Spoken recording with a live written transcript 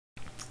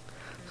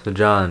So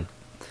John,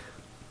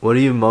 what are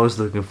you most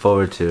looking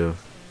forward to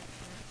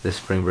this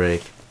spring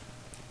break?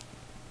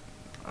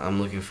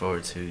 I'm looking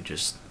forward to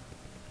just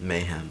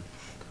mayhem,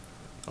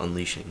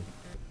 unleashing.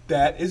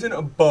 That isn't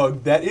a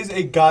bug. That is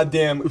a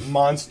goddamn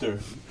monster.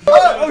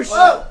 Oh shit!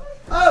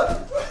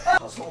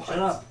 Shut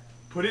up.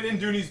 Put it in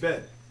Dooney's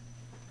bed.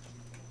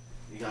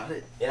 You got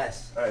it?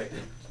 Yes. All right.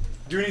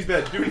 Dooney's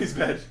bed. Dooney's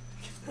bed.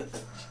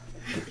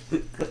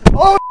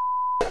 Oh!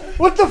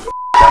 What the f?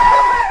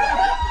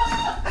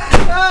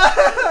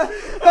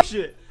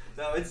 Shit.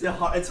 No, it's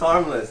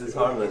harmless. It's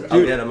harmless.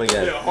 I'll get him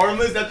again. Yeah,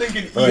 harmless. That thing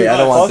can eat. Wait, I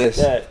don't want this.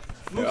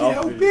 Look at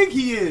how big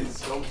he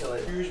is. Don't kill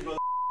it.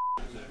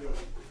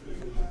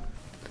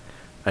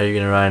 Are you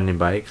gonna ride any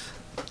bikes?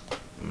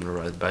 I'm gonna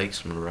ride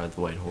bikes, I'm gonna ride the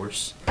white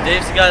horse.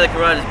 Dave's the guy that can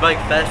ride his bike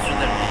faster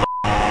than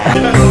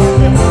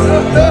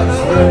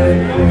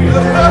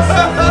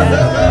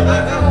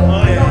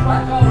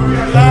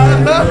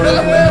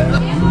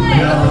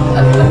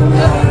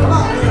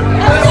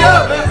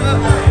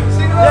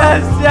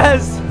Yes,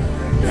 yes.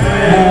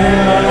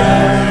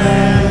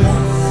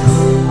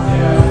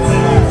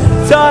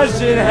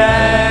 Touching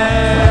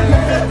hands,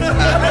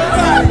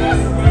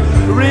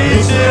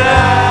 reaching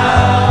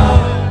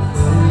out,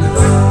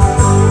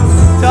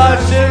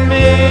 touching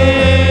me,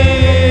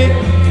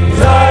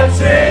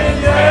 touching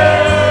you.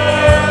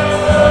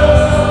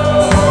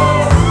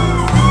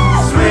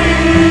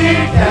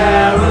 Sweet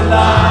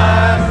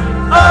Caroline.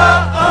 Oh,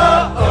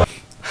 oh, oh.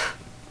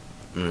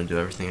 I'm gonna do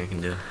everything I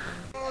can do.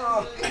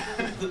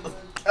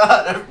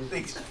 God,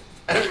 everything's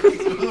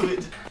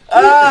moving. I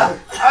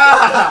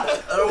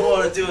don't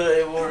want to do it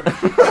anymore.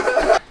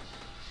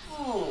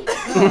 Oh,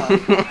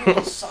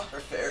 God. Soccer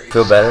fairy.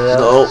 Feel better now?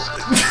 No.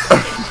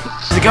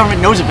 the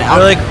government knows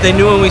about. Or like they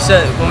knew when we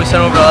sent over to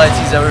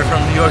ITs that we were from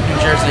New York, New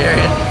Jersey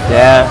area.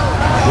 Yeah.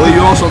 Well,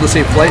 you also on the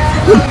same flight.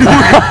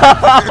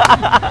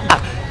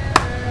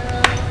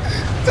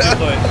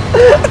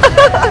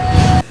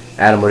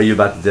 Adam, what are you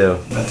about to do?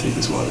 I take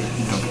this water.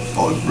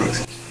 Follow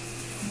Brooks.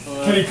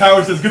 Kenny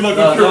Powers says, "Good luck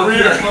with your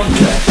career."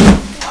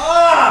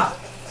 Ah!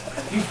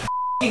 You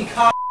f***ing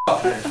cock.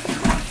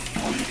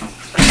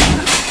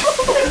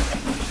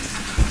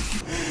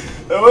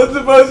 It wasn't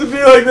supposed to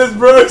be like this,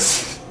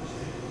 Brooks.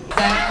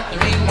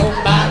 There ain't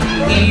nobody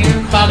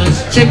here but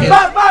us chicken.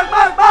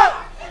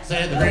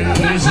 Said there ain't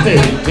a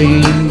state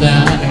team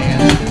down here.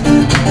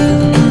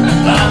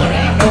 There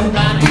ain't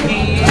nobody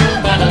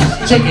here but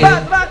us chicken. Ain't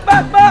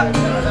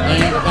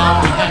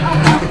gonna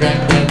have to crack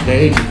that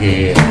day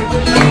again.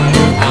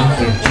 How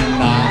could you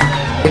not?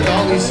 With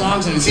all these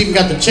songs, and it's even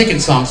got the chicken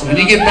song, so when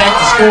you get back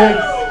to school,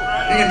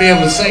 you're gonna be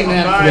able to sing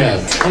that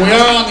forever. And we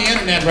are on the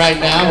internet right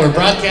now. We're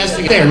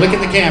broadcasting. There, look at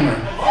the camera.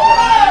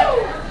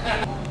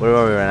 Where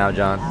are we right now,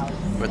 John?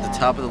 We're at the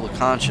top of the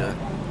Concha,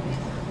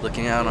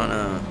 looking out on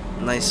a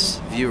nice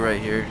view right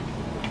here.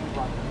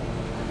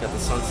 Got the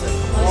sunset.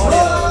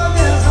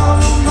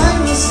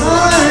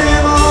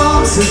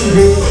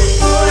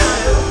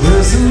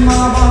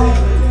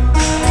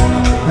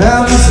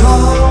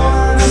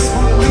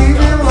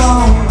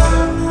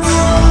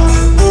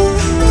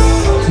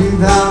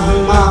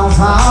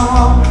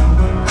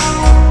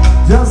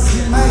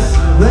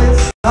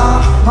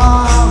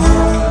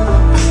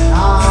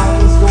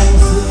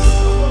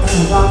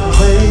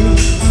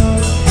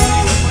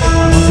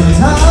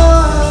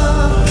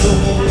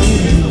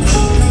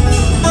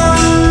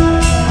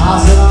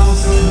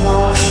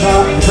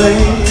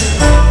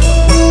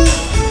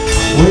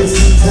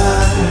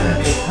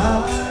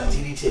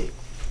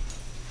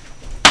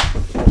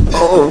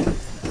 Oh.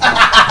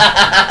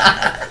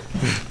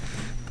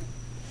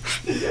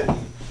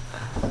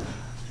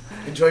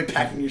 Enjoy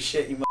packing your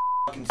shit, you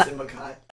motherfucking Simba guy.